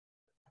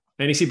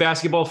NEC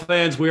basketball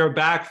fans, we are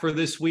back for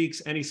this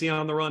week's NEC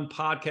on the Run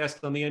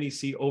podcast on the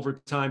NEC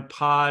Overtime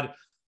Pod.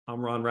 I'm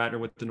Ron Ratner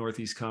with the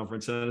Northeast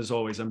Conference. And as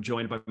always, I'm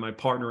joined by my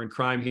partner in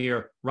crime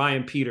here,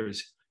 Ryan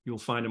Peters. You'll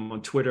find him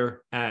on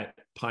Twitter at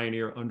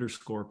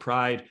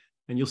Pioneer_Pride,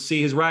 and you'll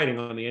see his writing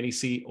on the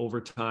NEC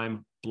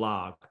Overtime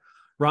blog.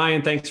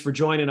 Ryan, thanks for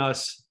joining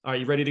us. Are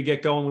you ready to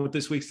get going with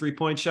this week's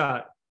three-point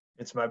shot?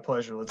 It's my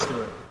pleasure. Let's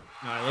do it.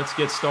 All right, let's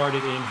get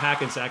started in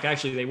Hackensack.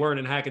 Actually, they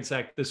weren't in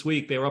Hackensack this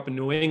week. They were up in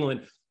New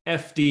England.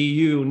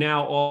 FDU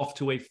now off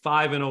to a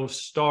 5-0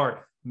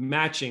 start,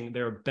 matching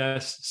their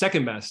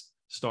second best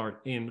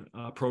start in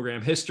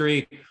program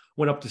history.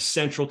 Went up to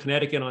Central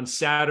Connecticut on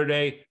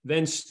Saturday,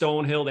 then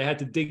Stonehill. They had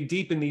to dig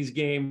deep in these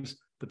games,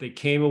 but they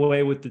came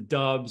away with the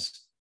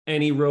dubs.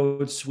 Any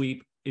road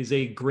sweep is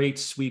a great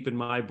sweep in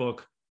my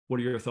book. What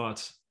are your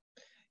thoughts?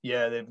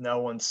 Yeah, they've now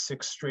won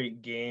 6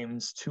 straight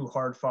games, 2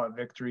 hard-fought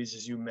victories,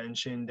 as you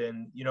mentioned.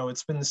 And,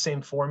 it's been the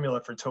same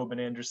formula for Tobin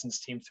Anderson's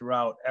team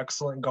throughout.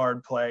 Excellent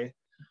guard play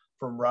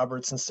from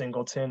Roberts and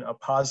Singleton, a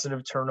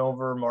positive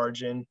turnover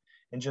margin,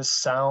 and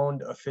just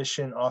sound,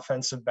 efficient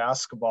offensive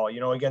basketball.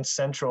 Against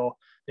Central,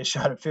 they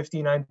shot at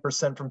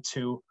 59% from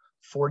 2,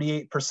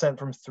 48%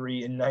 from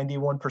 3, and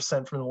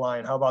 91% from the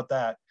line. How about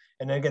that?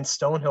 And then against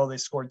Stonehill, they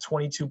scored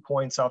 22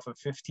 points off of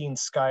 15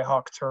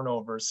 Skyhawk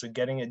turnovers, so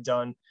getting it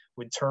done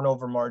with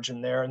turnover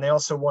margin there. And they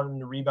also won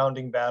the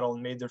rebounding battle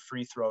and made their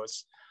free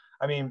throws.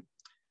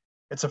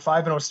 It's a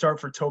 5-0 start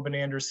for Tobin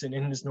Anderson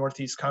in his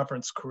Northeast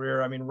Conference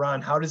career.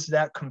 Ron, how does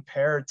that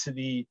compare to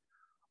the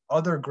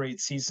other great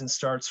season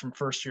starts from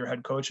first-year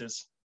head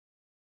coaches?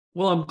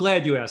 Well, I'm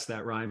glad you asked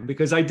that, Ryan,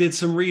 because I did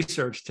some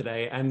research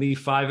today, and the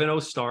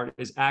 5-0 start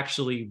is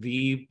actually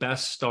the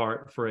best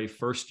start for a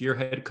first-year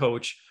head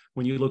coach.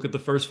 When you look at the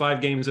first 5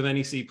 games of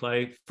NEC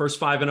play, first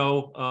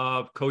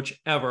 5-0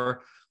 coach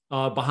ever.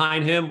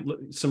 Behind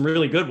him, some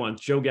really good ones.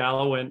 Joe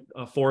Gallo went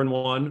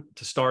 4-1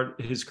 to start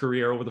his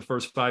career over the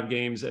first 5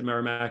 games at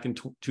Merrimack in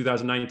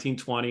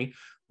 2019-20.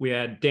 We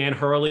had Dan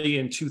Hurley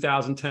in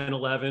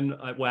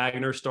 2010-11 at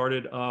Wagner,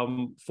 started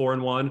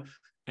 4-1.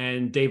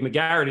 And Dave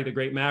McGarity, the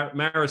great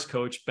Marist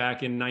coach,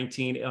 back in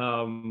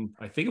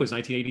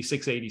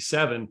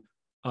 1986-87,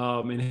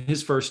 in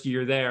his first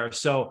year there.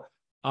 So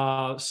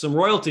some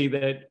royalty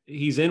that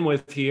he's in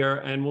with here,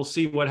 and we'll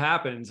see what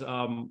happens.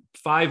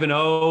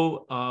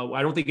 5-0.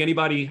 I don't think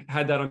anybody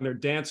had that on their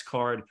dance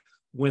card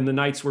when the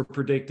Knights were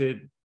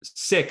predicted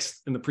 6th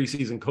in the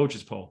preseason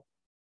coaches poll.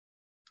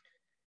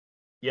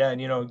 Yeah,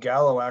 and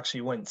Gallo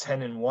actually went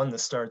 10-1 to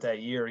start that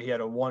year. He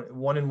had a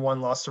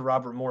 1-1 loss to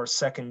Robert Moore's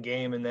second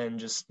game, and then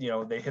just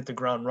they hit the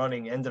ground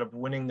running. Ended up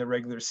winning the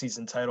regular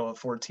season title at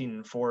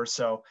 14-4.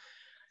 So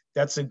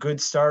that's a good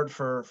start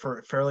for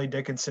Fairleigh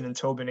Dickinson and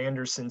Tobin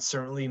Anderson.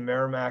 Certainly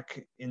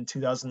Merrimack in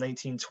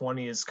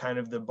 2019-20 is kind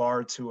of the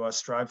bar to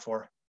strive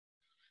for.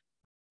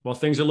 Well,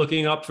 things are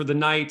looking up for the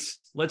Knights.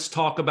 Let's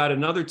talk about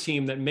another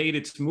team that made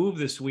its move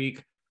this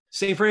week.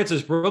 St.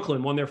 Francis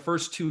Brooklyn won their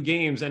first 2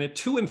 games, and at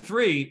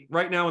 2-3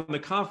 right now in the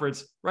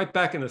conference, right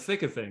back in the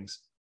thick of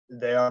things.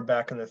 They are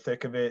back in the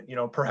thick of it.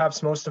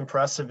 Perhaps most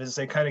impressive is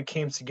they kind of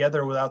came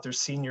together without their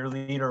senior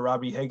leader,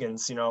 Robbie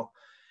Higgins.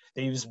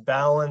 They use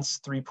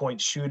balanced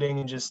 3-point shooting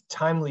and just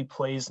timely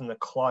plays in the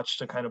clutch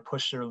to kind of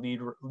push their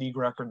league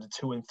record to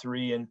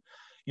 2-3. And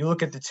you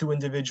look at the 2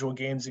 individual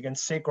games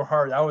against Sacred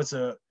Heart, that was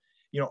a,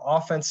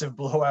 offensive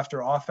blow after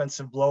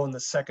offensive blow in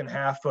the second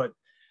half. But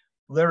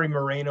Larry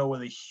Moreno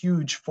with a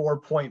huge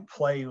 4-point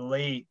play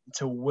late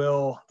to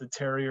will the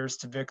Terriers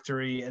to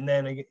victory. And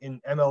then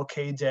in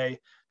MLK Day,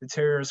 the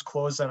Terriers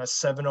closed on a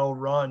 7-0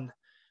 run.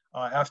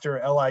 After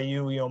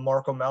LIU,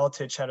 Marko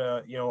Maletic had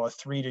a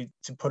 3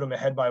 to put them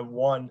ahead by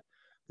 1.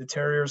 The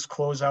Terriers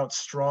close out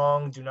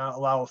strong, do not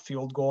allow a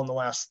field goal in the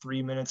last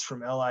 3 minutes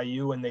from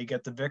LIU, and they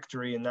get the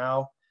victory. And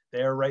now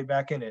they are right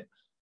back in it.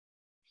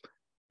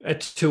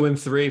 At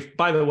 2-3.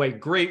 By the way,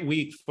 great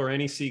week for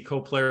NEC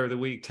co-player of the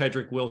week,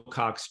 Tedrick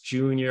Wilcox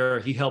Jr.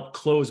 He helped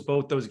close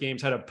both those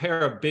games, had a pair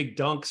of big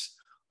dunks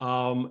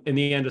in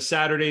the end of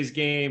Saturday's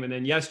game. And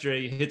then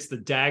yesterday he hits the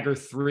dagger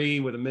 3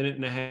 with a minute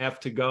and a half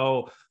to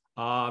go.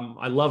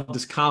 I loved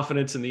his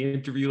confidence in the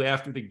interview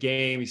after the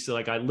game. He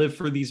said, I live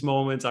for these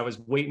moments. I was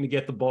waiting to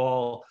get the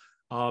ball.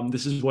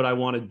 This is what I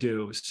want to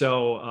do.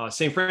 So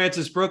St.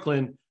 Francis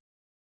Brooklyn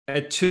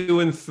at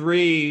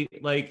 2-3,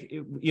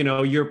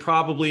 you're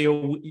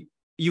probably,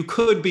 you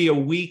could be a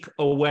week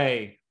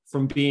away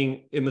from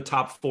being in the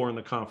top 4 in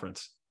the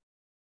conference.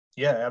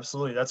 Yeah,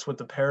 absolutely. That's what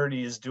the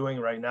parity is doing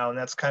right now. And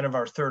that's kind of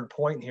our third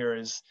point here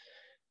is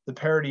the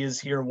parity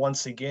is here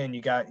once again.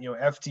 You got,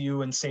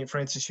 FDU and St.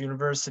 Francis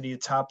University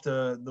atop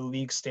the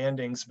league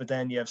standings, but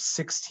then you have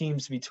 6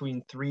 teams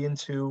between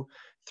 3-2,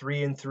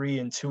 3-3,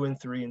 and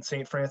 2-3, and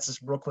St. Francis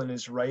Brooklyn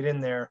is right in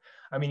there.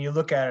 You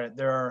look at it,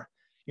 there are,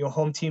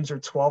 home teams are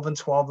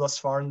 12-12 thus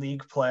far in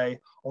league play.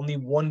 Only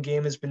 1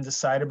 game has been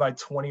decided by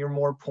 20 or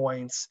more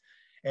points.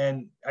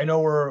 And I know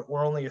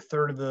we're only a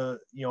third of the,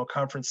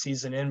 conference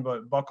season in,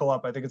 but buckle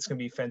up. I think it's going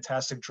to be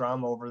fantastic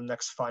drama over the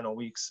next final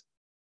weeks.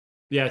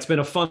 Yeah, it's been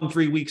a fun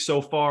 3 weeks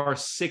so far,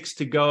 6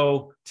 to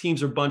go.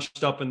 Teams are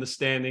bunched up in the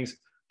standings.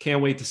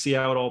 Can't wait to see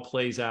how it all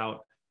plays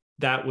out.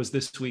 That was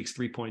this week's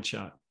 3-point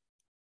shot.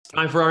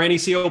 Time for our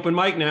NEC Open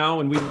Mic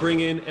now, and we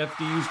bring in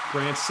FDU's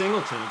Grant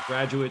Singleton, a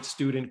graduate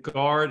student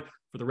guard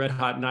for the Red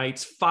Hot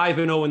Knights,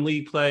 5-0 in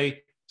league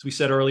play. As we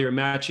said earlier,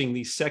 matching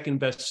the second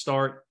best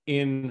start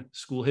in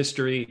school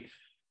history.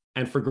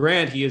 And for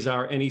Grant, he is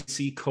our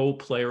NEC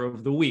Co-Player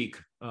of the Week.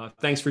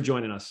 Thanks for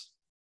joining us.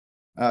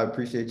 I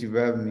appreciate you for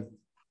having me.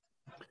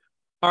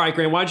 All right,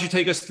 Grant, why don't you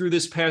take us through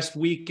this past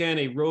weekend,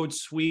 a road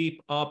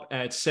sweep up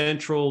at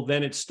Central,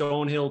 then at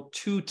Stonehill,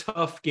 2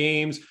 tough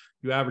games.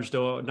 You averaged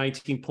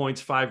 19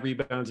 points, 5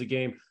 rebounds a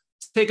game.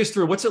 Take us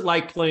through, what's it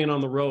like playing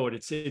on the road?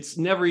 It's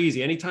never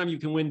easy. Anytime you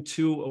can win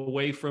 2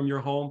 away from your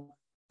home,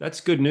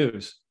 that's good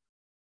news.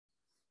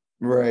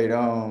 Right.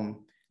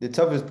 The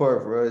toughest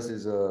part for us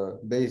is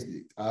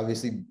basically,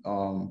 obviously,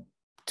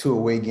 2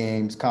 away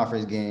games,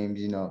 conference games,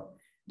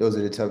 those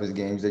are the toughest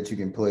games that you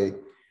can play.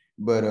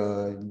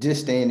 But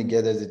just staying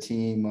together as a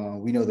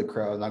team, we know the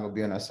crowd's not going to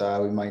be on our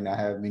side. We might not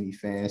have many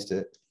fans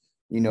to,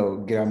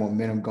 get our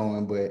momentum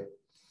going. But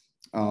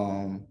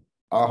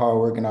our hard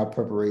work and our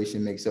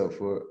preparation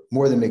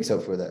more than makes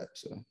up for that.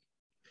 So,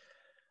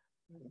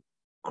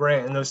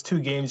 Grant, in those 2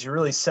 games, you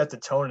really set the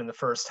tone in the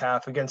first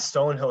half. Against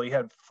Stonehill, you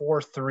had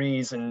 4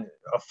 threes, and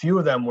a few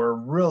of them were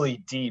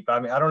really deep. I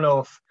mean, I don't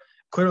know if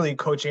clearly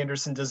Coach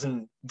Anderson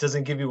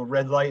doesn't give you a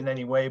red light in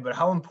any way, but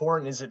how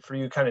important is it for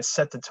you to kind of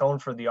set the tone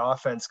for the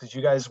offense? Because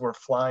you guys were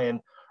flying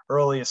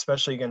early,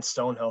 especially against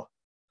Stonehill.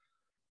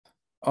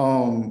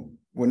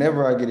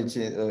 Whenever I get a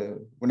chance,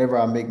 whenever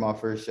I make my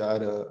first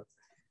shot,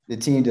 the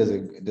team does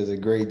a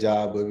great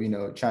job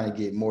of, trying to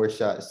get more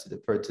shots to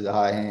the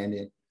high hand.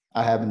 And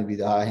I happened to be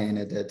the high hand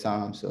at that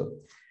time. So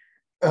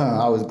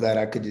I was glad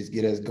I could just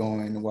get us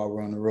going while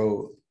we're on the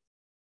road.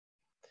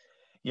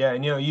 Yeah,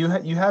 and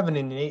you have an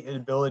innate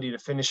ability to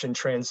finish in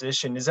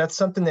transition. Is that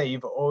something that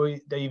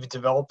you've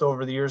developed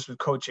over the years with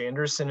Coach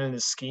Anderson and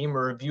his scheme,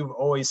 or have you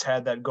always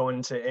had that going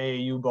into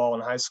AAU ball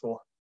in high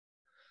school?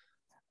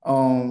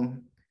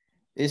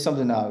 It's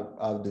something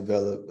I've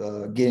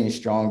developed, getting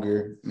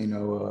stronger,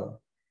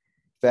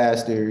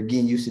 faster,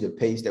 getting used to the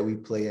pace that we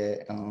play at.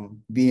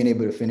 Being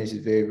able to finish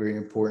is very, very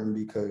important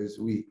because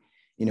we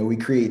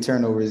create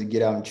turnovers and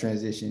get out in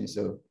transition.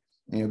 So,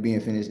 being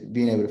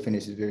able to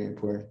finish is very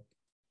important.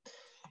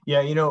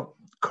 Yeah,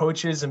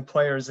 coaches and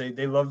players,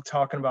 they love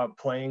talking about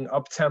playing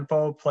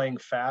up-tempo, playing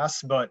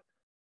fast, but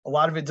a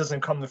lot of it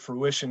doesn't come to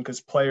fruition because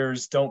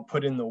players don't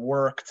put in the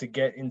work to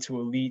get into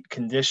elite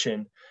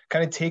condition.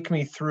 Kind of take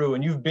me through,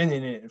 and you've been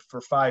in it for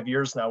 5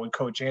 years now with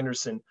Coach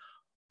Anderson.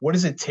 What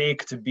does it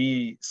take to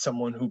be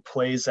someone who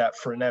plays at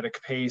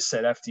frenetic pace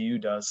that FDU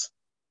does?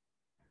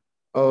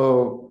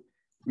 Oh,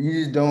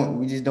 we just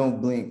don't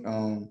blink.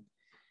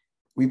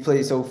 We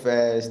play so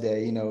fast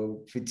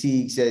that,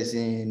 fatigue sets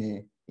in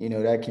and,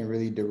 that can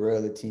really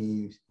derail a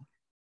team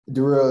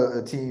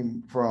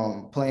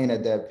from playing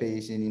at that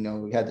pace.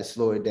 And, we had to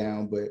slow it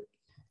down. But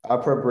our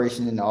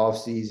preparation in the off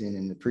season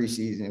and the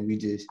preseason,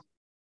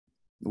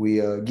 we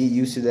get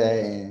used to that,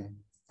 and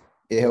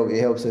it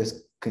helps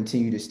us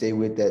continue to stay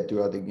with that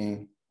throughout the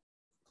game.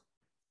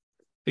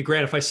 Hey,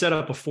 Grant, if I set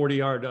up a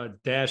 40-yard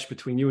dash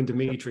between you and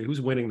Dimitri, who's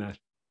winning that?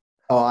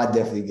 Oh, I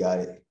definitely got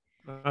it.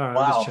 All right,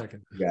 wow. I'm just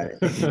checking. Got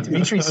it.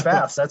 Dimitri's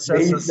fast.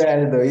 He's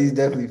fast, though. He's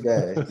definitely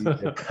fast.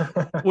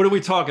 What are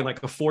we talking,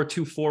 like a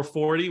 4.2,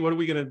 4.40? What are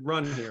we going to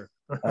run here?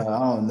 I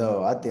don't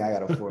know. I think I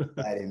got a 4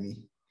 flat in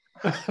me.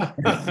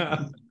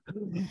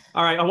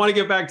 All right, I want to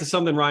get back to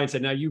something Ryan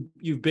said. Now,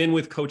 you've been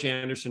with Coach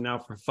Anderson now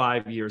for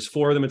 5 years,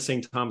 4 of them at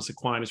St. Thomas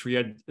Aquinas, where you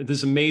had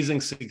this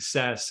amazing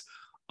success.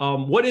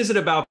 What is it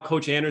about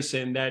Coach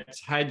Anderson that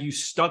had you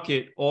stuck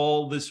it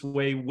all this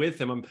way with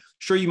him? I'm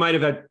sure you might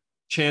have had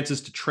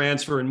chances to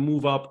transfer and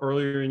move up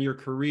earlier in your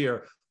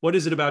career. What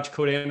is it about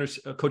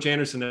Coach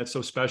Anderson that's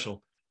so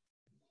special?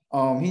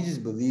 He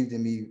just believed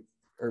in me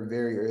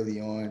very early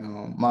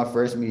on. My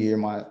freshman year,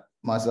 my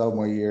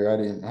sophomore year, I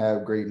didn't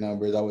have great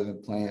numbers. I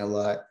wasn't playing a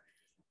lot.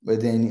 But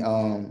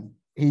then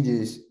he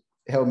just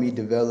helped me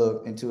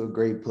develop into a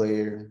great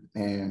player.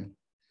 And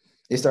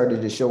it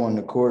started to show on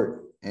the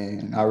court.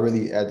 And I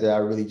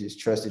really just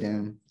trusted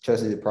him,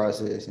 trusted the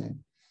process. And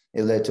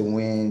it led to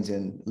wins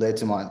and led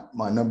to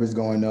my numbers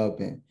going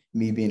up and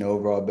me being an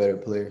overall better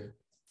player.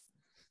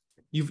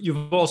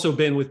 You've also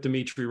been with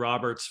Dimitri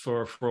Roberts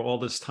for all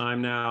this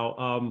time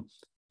now.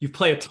 You've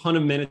played a ton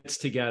of minutes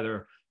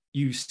together.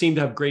 You seem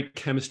to have great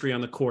chemistry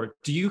on the court.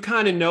 Do you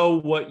kind of know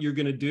what you're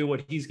going to do,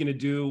 what he's going to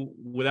do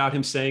without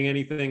him saying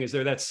anything? Is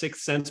there that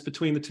sixth sense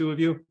between the two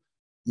of you?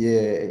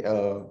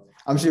 Yeah,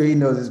 I'm sure he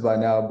knows this by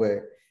now,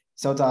 but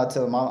sometimes I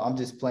tell him I'm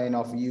just playing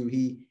off of you.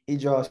 He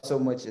draws so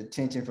much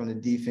attention from the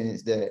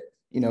defense that,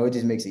 it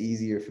just makes it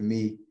easier for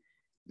me.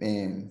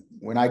 And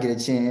when I get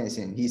a chance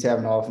and he's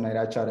having an off night,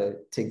 I try to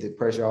take the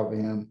pressure off of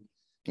him,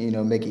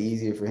 make it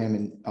easier for him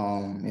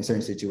in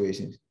certain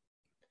situations.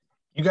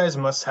 You guys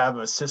must have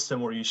a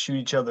system where you shoot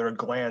each other a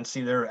glance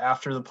either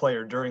after the play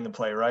or during the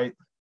play, right?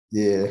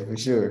 Yeah, for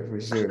sure.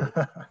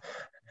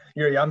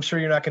 I'm sure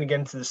you're not going to get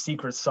into the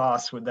secret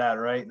sauce with that,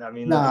 right? I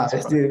mean, Nah,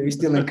 that's we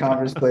still in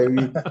conference play.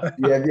 We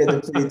have yet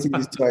to play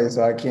teams twice,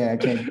 so I can't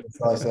get the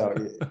sauce out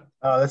yet.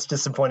 That's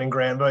disappointing,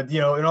 Grant. But,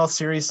 in all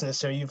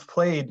seriousness, you've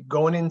played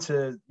going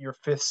into your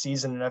 5th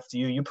season in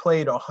FDU. You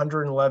played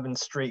 111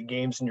 straight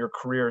games in your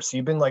career. So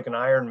you've been like an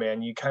Iron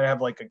Man. You kind of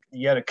have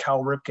you had a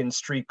Cal Ripken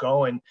streak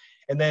going.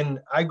 And then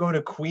I go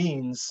to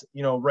Queens,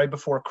 right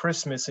before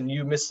Christmas, and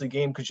you missed the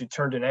game because you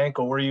turned an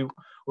ankle. Were you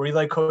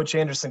like, Coach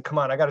Anderson, come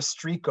on, I got a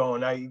streak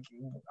going.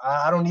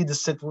 I don't need to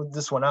sit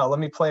this one out. Let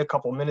me play a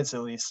couple minutes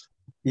at least.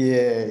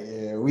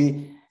 Yeah.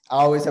 I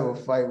always have a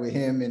fight with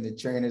him and the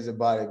trainers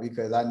about it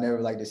because I never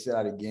like to sit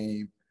out a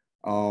game.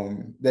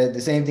 The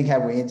same thing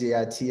happened with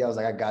NJIT. I was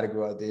like, I got to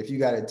go out there. If you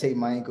got to take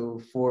my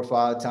ankle 4 or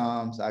 5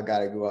 times, I got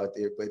to go out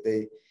there. But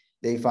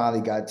they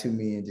finally got to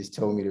me and just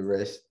told me to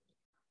rest.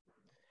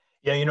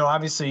 Yeah,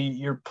 obviously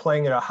you're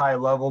playing at a high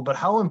level, but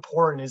how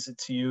important is it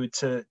to you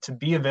to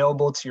be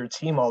available to your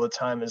team all the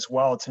time as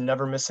well, to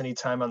never miss any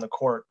time on the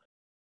court?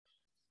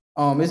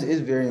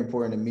 It's very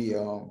important to me,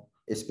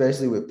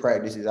 especially with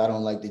practices. I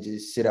don't like to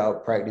just sit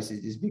out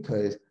practices just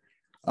because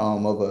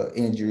of an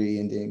injury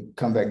and then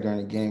come back during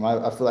the game.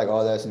 I feel like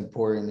all that's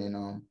important,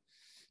 and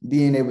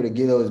being able to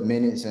get those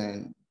minutes,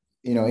 and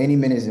any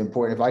minute is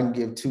important. If I can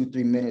give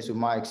 2-3 minutes with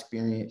my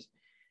experience,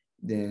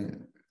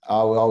 then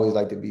I would always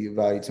like to be of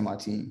value to my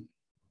team.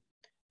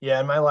 Yeah,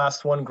 and my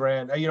last one,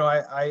 Grant,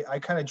 I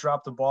kind of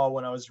dropped the ball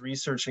when I was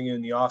researching you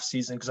in the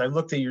offseason because I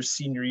looked at your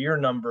senior year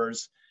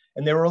numbers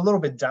and they were a little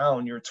bit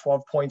down. You're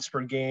 12 points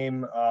per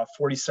game,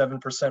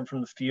 47%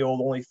 from the field,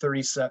 only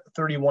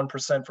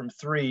 31% from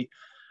three.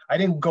 I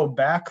didn't go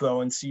back, though,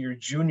 and see your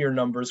junior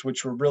numbers,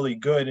 which were really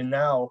good. And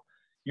now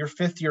your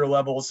 5th year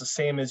level is the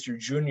same as your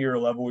junior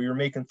level. You're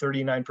making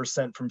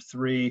 39% from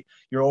three.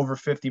 You're over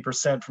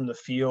 50% from the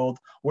field.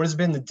 What has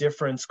been the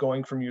difference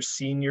going from your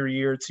senior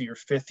year to your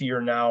 5th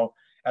year now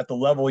at the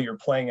level you're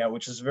playing at,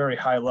 which is very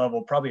high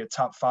level, probably a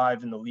top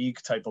 5 in the league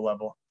type of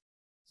level?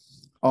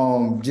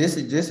 Just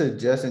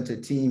adjusting to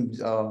teams,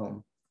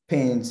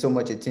 paying so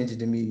much attention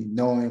to me,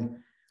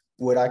 knowing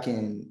what I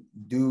can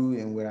do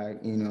and what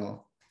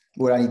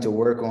I need to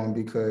work on,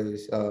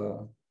 because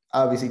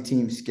obviously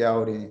teams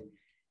scout, and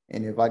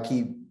if I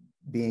keep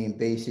being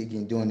basic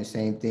and doing the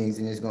same things,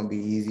 then it's going to be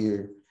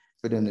easier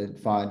for them to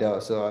find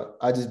out. So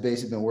I just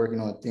basically been working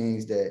on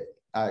things that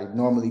I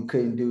normally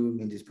couldn't do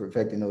and just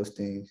perfecting those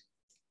things.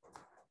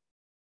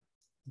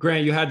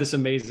 Grant, you had this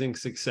amazing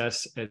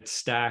success at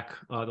Stack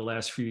the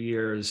last few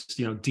years,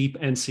 deep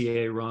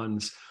NCAA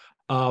runs.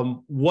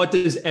 What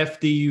does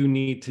FDU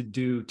need to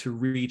do to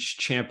reach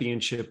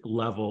championship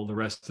level the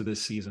rest of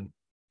this season?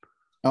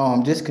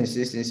 Just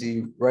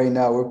consistency. Right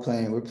now we're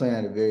playing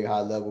at a very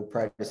high level,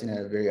 practicing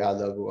at a very high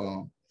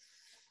level.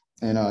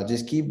 And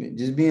just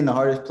being the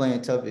hardest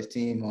playing, toughest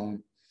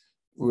team.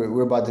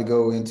 We're about to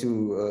go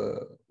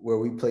into where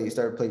we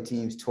start to play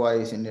teams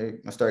twice, and they're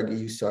gonna start to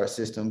get used to our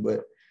system.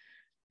 But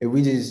if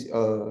we just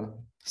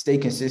stay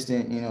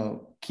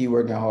consistent, keep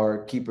working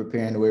hard, keep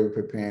preparing the way we're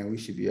preparing, we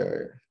should be all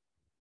right.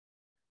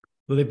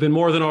 Well, they've been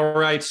more than all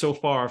right so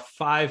far,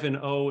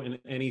 5-0 in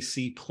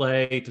NEC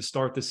play to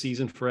start the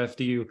season for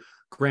FDU.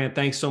 Grant,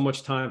 thanks so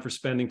much for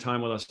spending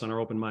time with us on our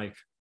open mic.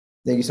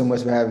 Thank you so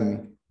much for having me.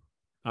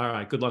 All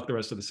right. Good luck the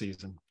rest of the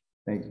season.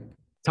 Thank you.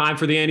 Time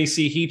for the NEC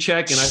Heat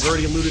Check, and I've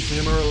already alluded to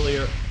him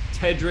earlier.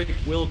 Tedrick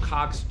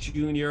Wilcox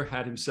Jr.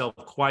 had himself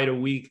quite a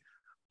week.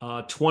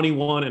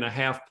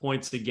 21.5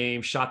 points a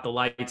game, shot the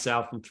lights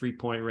out from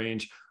 3-point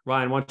range.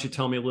 Ryan, why don't you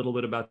tell me a little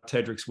bit about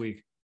Tedrick's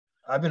week?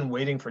 I've been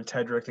waiting for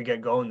Tedrick to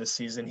get going this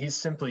season. He's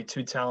simply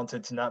too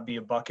talented to not be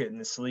a bucket in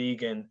this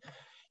league. And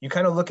you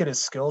kind of look at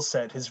his skill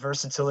set, his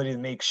versatility to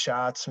make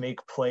shots,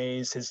 make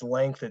plays, his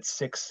length at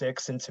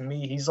 6'6". And to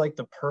me, he's like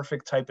the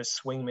perfect type of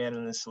swing man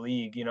in this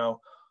league.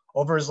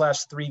 Over his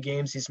last 3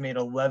 games, he's made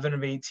 11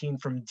 of 18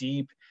 from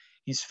deep.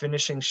 He's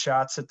finishing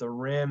shots at the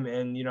rim.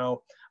 And,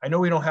 I know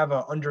we don't have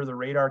a under the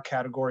radar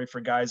category for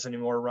guys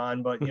anymore,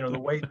 Ron, but, the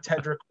way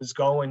Tedrick was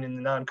going in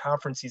the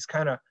non-conference, he's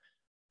kind of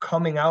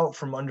coming out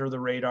from under the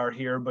radar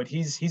here, but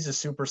he's a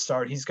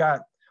superstar. He's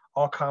got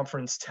all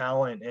conference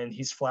talent and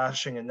he's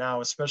flashing it now,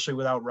 especially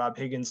without Rob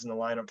Higgins in the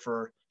lineup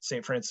for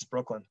St. Francis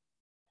Brooklyn.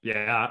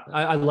 Yeah,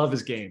 I love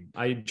his game.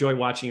 I enjoy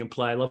watching him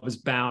play. I love his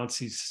bounce.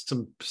 He's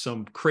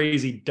some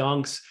crazy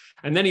dunks.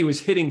 And then he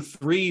was hitting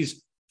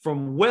threes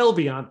from well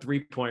beyond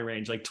 3-point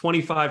range, like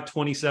 25,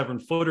 27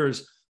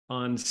 footers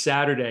on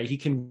Saturday. He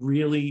can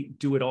really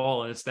do it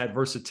all. And it's that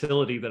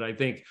versatility that I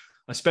think,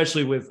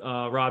 especially with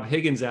Rob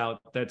Higgins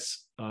out,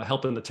 that's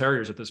helping the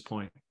Terriers at this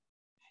point.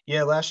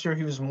 Yeah, last year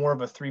he was more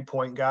of a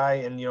 3-point guy.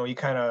 And, he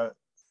kind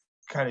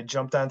of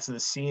jumped onto the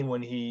scene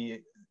when he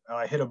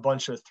hit a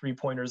bunch of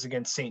 3-pointers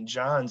against St.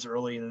 John's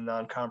early in the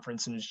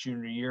non-conference in his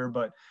junior year.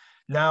 But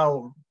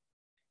now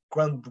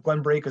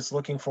Glenn Brake is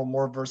looking for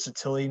more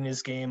versatility in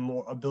his game,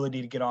 more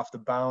ability to get off the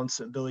bounce,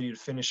 ability to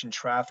finish in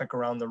traffic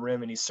around the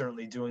rim, and he's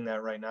certainly doing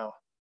that right now.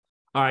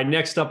 All right,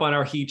 next up on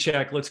our heat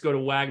check, let's go to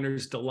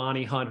Wagner's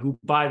Delani Hunt, who,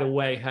 by the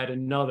way, had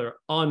another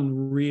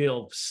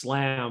unreal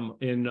slam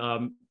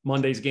in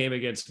Monday's game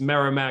against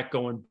Merrimack,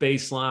 going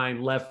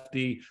baseline,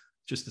 lefty,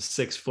 just a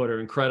 6-footer,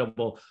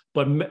 incredible.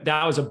 But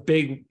that was a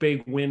big,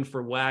 big win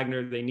for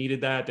Wagner. They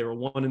needed that. They were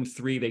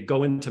 1-3. They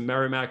go into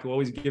Merrimack, who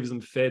always gives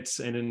them fits.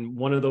 And in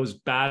one of those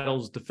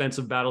battles,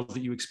 defensive battles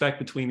that you expect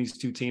between these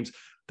two teams,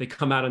 they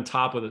come out on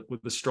top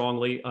with a strong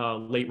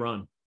late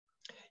run.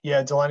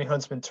 Yeah, Delani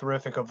Hunt's been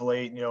terrific of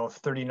late,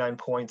 39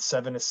 points,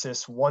 7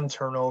 assists, 1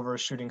 turnover,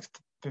 shooting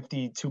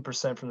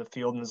 52% from the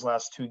field in his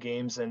last 2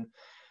 games. And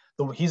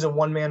he's a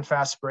one-man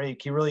fast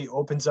break. He really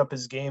opens up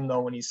his game, though,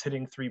 when he's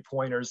hitting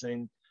 3-pointers.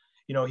 And,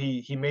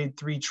 he made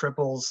 3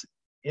 triples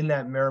in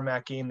that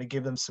Merrimack game to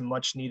give them some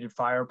much-needed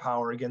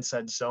firepower against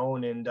that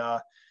zone. And,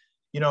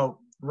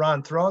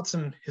 Ron, throw out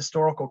some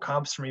historical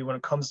comps for me when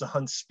it comes to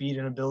Hunt's speed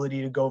and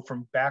ability to go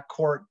from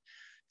backcourt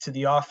to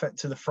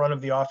the front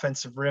of the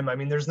offensive rim. I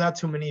mean, there's not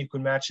too many who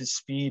can match his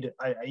speed,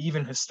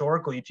 even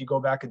historically, if you go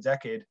back a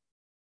decade.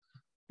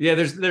 Yeah,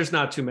 there's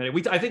not too many.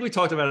 I think we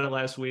talked about it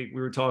last week.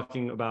 We were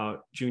talking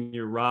about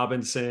Junior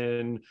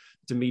Robinson,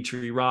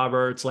 Dimitri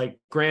Roberts, like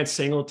Grant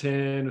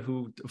Singleton,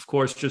 who of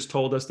course just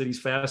told us that he's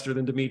faster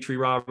than Dimitri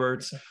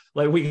Roberts.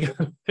 Like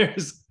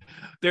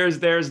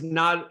there's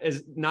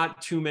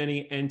not too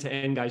many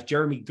end-to-end guys.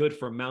 Jeremy Good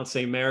from Mount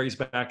St. Mary's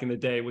back in the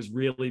day was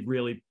really,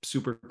 really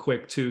super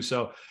quick too.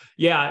 So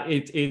yeah,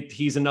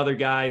 he's another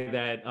guy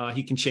that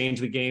he can change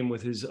the game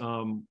with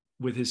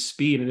his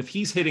speed. And if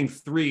he's hitting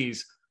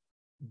threes,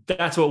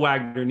 that's what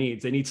Wagner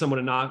needs. They need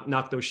someone to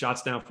knock those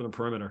shots down from the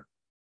perimeter.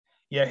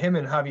 Yeah, him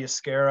and Javier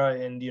Esquerra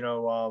and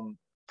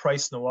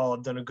Price Noel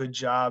have done a good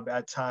job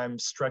at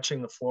times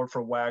stretching the floor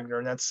for Wagner,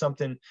 and that's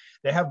something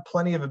they have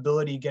plenty of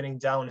ability getting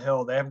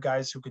downhill. They have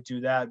guys who could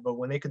do that, but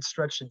when they could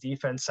stretch the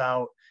defense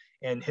out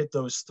and hit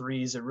those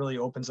threes, it really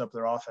opens up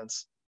their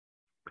offense.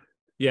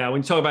 Yeah,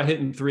 when you talk about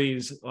hitting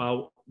threes,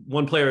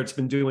 one player that's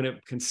been doing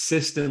it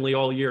consistently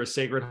all year is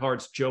Sacred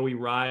Heart's Joey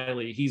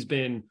Riley. He's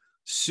been,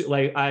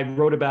 like I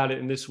wrote about it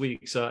in this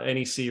week's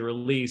NEC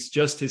release,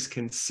 just his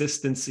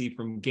consistency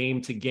from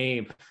game to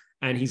game,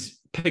 and he's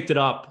picked it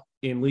up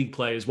in league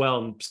play as well,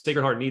 and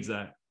Sacred Heart needs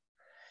that.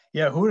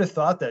 Yeah, who would have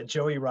thought that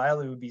Joey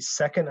Riley would be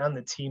second on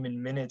the team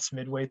in minutes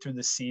midway through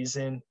the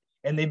season,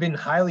 and they've been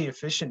highly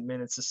efficient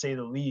minutes to say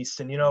the least.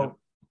 And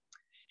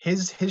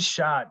his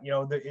shot,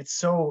 it's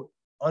so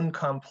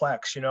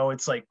uncomplex.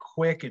 It's like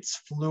quick, it's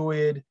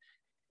fluid.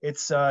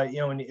 It's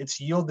and it's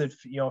yielded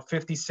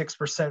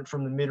 56%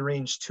 from the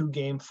mid-range 2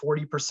 game,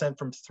 40%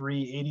 from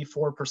 3,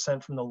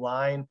 84% from the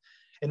line.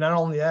 And not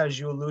only that, as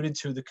you alluded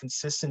to, the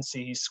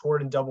consistency. He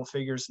scored in double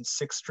figures in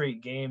 6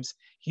 straight games.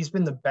 He's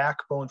been the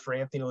backbone for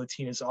Anthony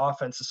Latina's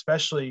offense,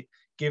 especially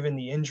given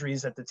the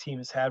injuries that the team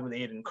has had with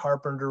Aiden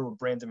Carpenter, with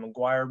Brandon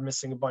McGuire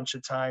missing a bunch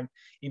of time.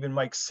 Even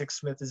Mike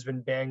Sixsmith has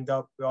been banged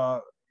up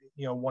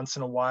once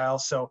in a while.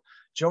 So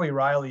Joey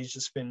Riley's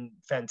just been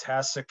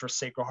fantastic for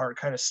Sacred Heart,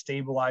 kind of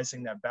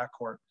stabilizing that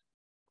backcourt.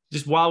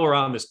 Just while we're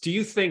on this, do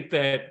you think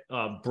that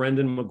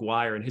Brendan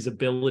McGuire and his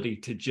ability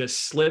to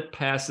just slip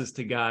passes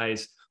to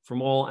guys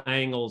from all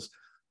angles,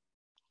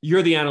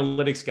 you're the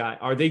analytics guy,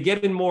 are they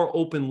getting more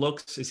open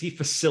looks? Is he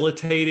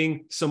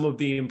facilitating some of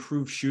the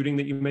improved shooting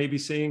that you may be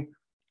seeing?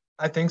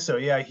 I think so.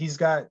 Yeah. He's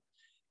got,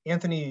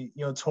 Anthony,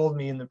 told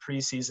me in the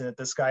preseason that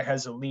this guy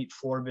has elite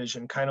floor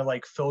vision, kind of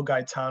like Phil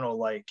Gaetano,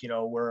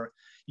 where,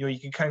 you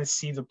can kind of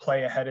see the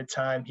play ahead of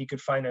time. He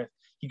could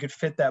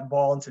fit that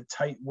ball into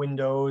tight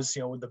windows,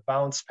 with the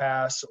bounce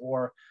pass,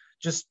 or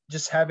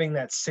just having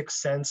that sixth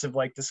sense of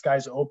like, this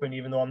guy's open,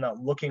 even though I'm not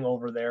looking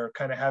over there,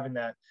 kind of having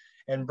that.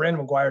 And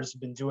Brandon McGuire has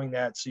been doing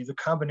that. So the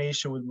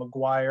combination with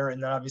McGuire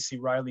and then obviously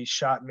Riley's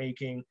shot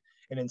making,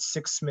 and then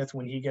Sixsmith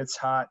when he gets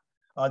hot,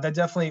 that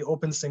definitely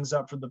opens things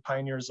up for the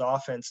Pioneers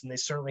offense. And they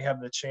certainly have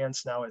the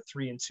chance now at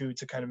 3-2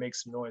 to kind of make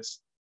some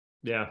noise.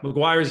 Yeah,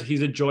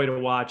 he's a joy to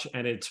watch.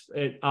 And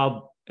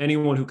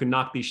anyone who can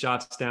knock these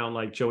shots down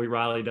like Joey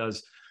Riley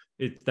does,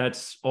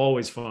 that's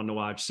always fun to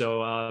watch.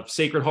 So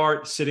Sacred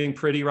Heart sitting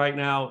pretty right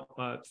now,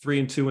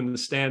 3-2 in the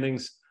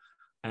standings.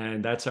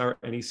 And that's our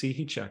NEC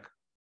Heat Check.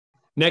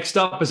 Next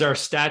up is our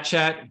stat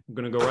chat. We're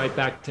going to go right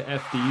back to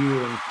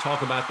FDU and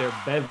talk about their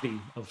bevy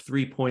of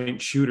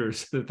 3-point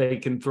shooters that they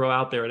can throw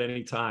out there at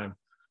any time.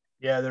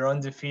 Yeah, they're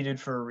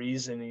undefeated for a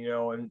reason,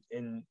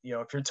 and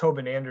if you're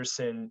Tobin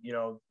Anderson,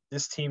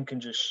 this team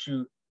can just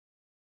shoot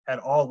at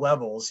all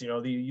levels.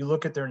 You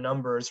look at their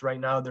numbers right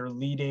now, they're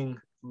leading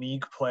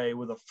league play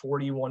with a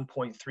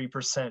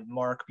 41.3%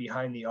 mark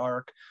behind the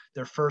arc.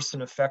 They're first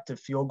in effective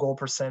field goal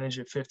percentage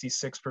at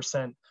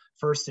 56%,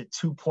 first at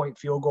 2-point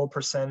field goal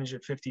percentage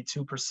at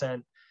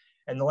 52%.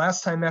 And the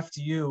last time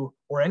FDU,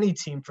 or any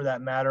team for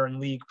that matter in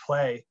league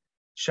play,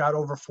 shot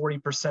over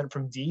 40%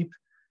 from deep,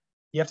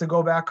 you have to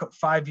go back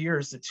 5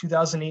 years. The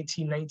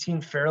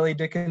 2018-19 Fairleigh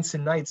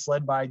Dickinson Knights,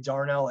 led by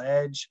Darnell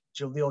Edge,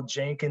 Jaleel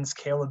Jenkins,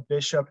 Caleb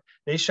Bishop,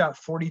 they shot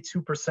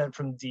 42%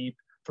 from deep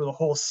for the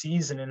whole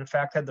season, and in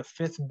fact had the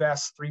 5th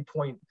best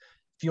 3-point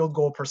field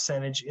goal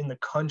percentage in the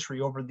country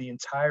over the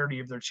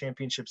entirety of their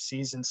championship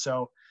season.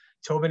 So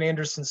Tobin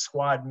Anderson's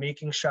squad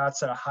making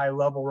shots at a high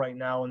level right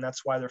now, and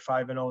that's why they're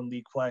 5-0 in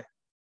league play.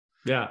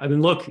 Yeah, I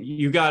mean, look,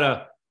 you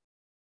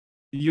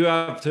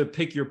have to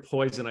pick your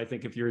poison. I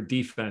think if you're a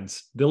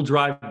defense, they'll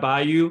drive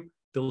by you,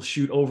 they'll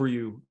shoot over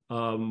you.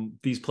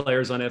 These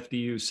players on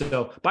FDU.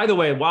 So, by the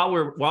way, while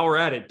we're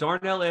at it,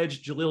 Darnell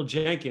Edge, Jaleel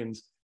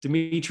Jenkins,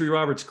 Dimitri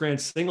Roberts,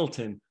 Grant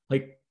Singleton,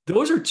 like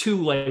those are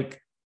two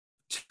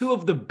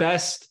of the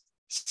best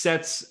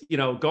sets,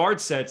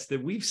 guard sets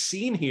that we've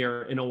seen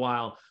here in a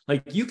while.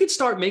 Like you could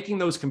start making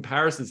those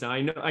comparisons now.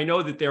 I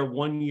know that they're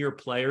 1-year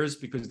players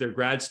because they're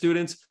grad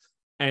students,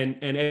 and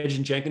Edge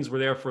and Jenkins were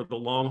there for the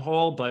long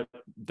haul, but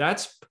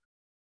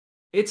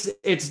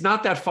it's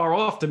not that far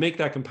off to make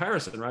that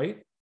comparison,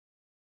 right?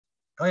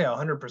 Oh yeah,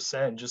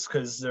 100%. Just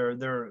because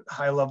they're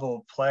high level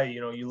of play,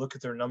 you look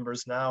at their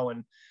numbers now,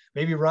 and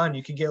maybe Ron,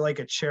 you could get like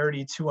a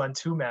charity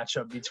 2-on-2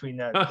 matchup between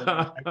that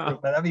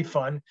group. That'd be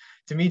fun.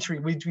 Dimitri,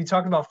 we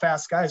talked about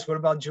fast guys. What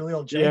about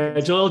Jaleel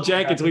Jenkins? Yeah, Jaleel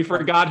Jenkins. We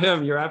forgot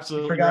him. You're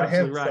absolutely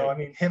him. Right. So I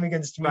mean, him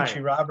against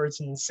Dimitri Roberts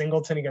and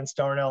Singleton against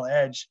Darnell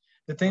Edge.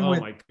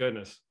 My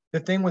goodness. The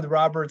thing with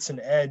Roberts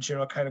and Edge,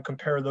 kind of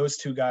compare those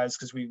two guys,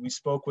 because we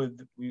spoke with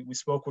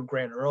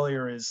Grant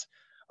earlier, is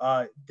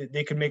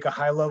they could make a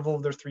high level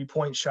of their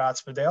 3-point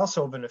shots, but they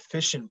also have an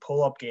efficient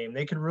pull-up game.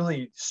 They could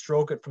really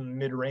stroke it from the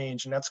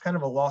mid-range, and that's kind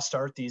of a lost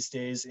art these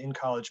days in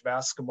college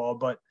basketball.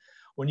 But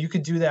when you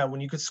could do that,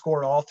 when you could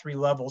score at all 3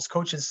 levels,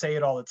 coaches say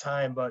it all the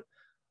time, but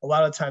a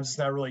lot of times it's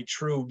not really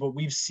true. But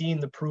we've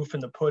seen the proof in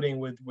the pudding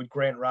with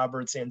Grant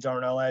Roberts and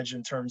Darnell Edge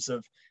in terms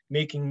of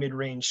making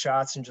mid-range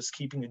shots and just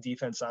keeping the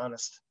defense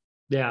honest.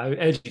 Yeah,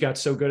 Edge got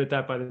so good at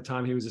that by the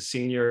time he was a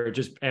senior. It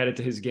just added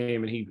to his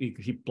game, and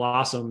he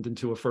blossomed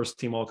into a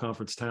first-team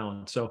all-conference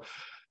talent. So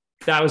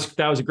that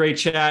was a great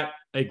chat,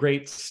 a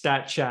great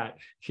stat chat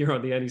here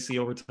on the NEC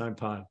Overtime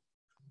Pod.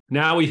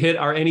 Now we hit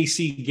our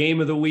NEC Game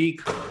of the Week.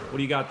 What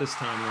do you got this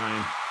time,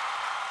 Ryan?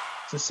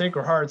 So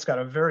Sacred Heart's got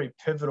a very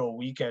pivotal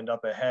weekend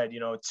up ahead.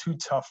 2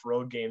 tough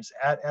road games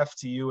at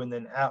FDU and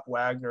then at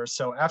Wagner.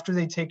 So after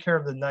they take care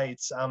of the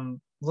Knights,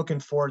 I'm looking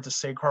forward to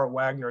Sacred Heart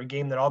Wagner, a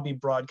game that I'll be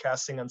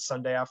broadcasting on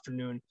Sunday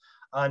afternoon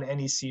on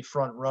NEC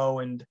Front Row.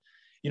 And,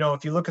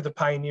 if you look at the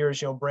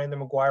Pioneers, Brandon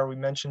McGuire, we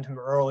mentioned him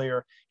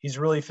earlier, he's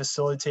really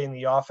facilitating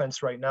the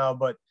offense right now,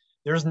 but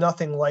there's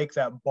nothing like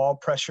that ball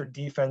pressure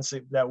defense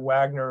that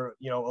Wagner,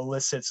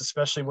 elicits,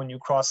 especially when you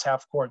cross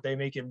half court. They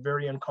make it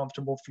very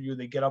uncomfortable for you.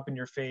 They get up in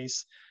your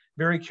face.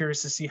 Very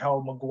curious to see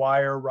how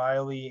McGuire,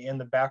 Riley, and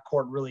the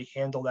backcourt really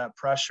handle that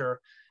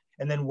pressure.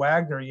 And then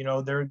Wagner,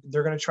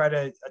 they're going to try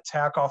to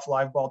attack off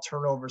live ball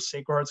turnovers.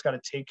 Sacred Heart's got to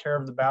take care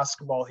of the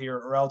basketball here,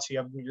 or else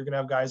you're going to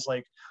have guys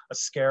like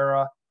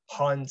Ascara,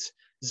 Hunt,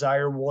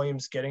 Zaire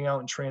Williams getting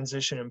out in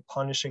transition and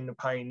punishing the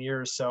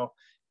Pioneers. So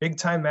big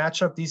time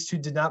matchup. These two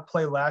did not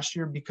play last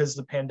year because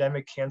the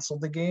pandemic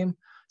canceled the game.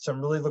 So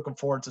I'm really looking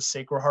forward to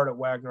Sacred Heart at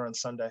Wagner on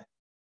Sunday.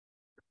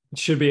 It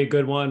should be a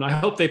good one. I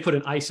hope they put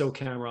an ISO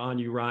camera on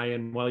you,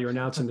 Ryan, while you're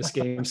announcing this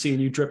game, seeing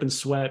you dripping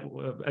sweat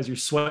as you're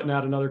sweating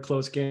out another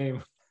close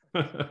game.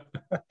 I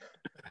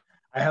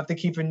have to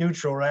keep it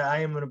neutral, right? I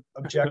am an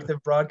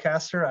objective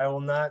broadcaster. I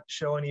will not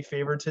show any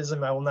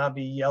favoritism. I will not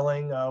be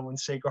yelling when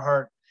Sacred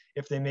Heart,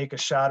 if they make a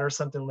shot or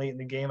something late in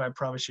the game. I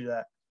promise you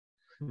that.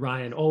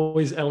 Ryan,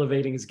 always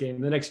elevating his game.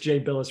 The next Jay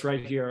Billis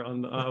right here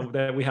on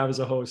that we have as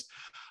a host.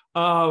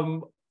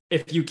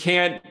 If you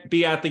can't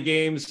be at the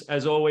games,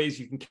 as always,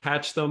 you can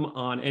catch them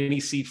on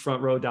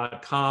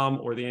necfrontrow.com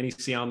or the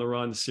NEC on the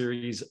Run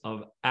series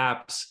of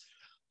apps.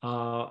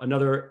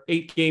 Another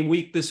 8-game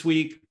week this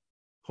week.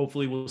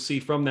 Hopefully we'll see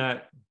from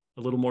that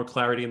a little more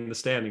clarity in the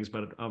standings,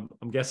 but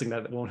I'm guessing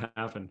that won't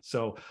happen.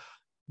 So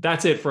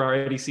that's it for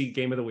our NEC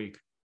Game of the Week.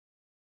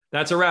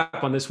 That's a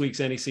wrap on this week's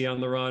NEC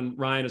on the Run.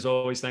 Ryan, as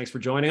always, thanks for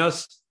joining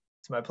us.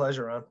 It's my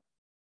pleasure, Ron.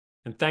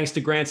 And thanks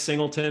to Grant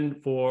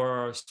Singleton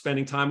for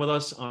spending time with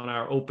us on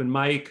our open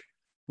mic.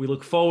 We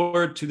look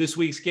forward to this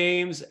week's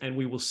games, and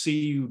we will see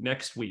you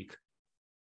next week.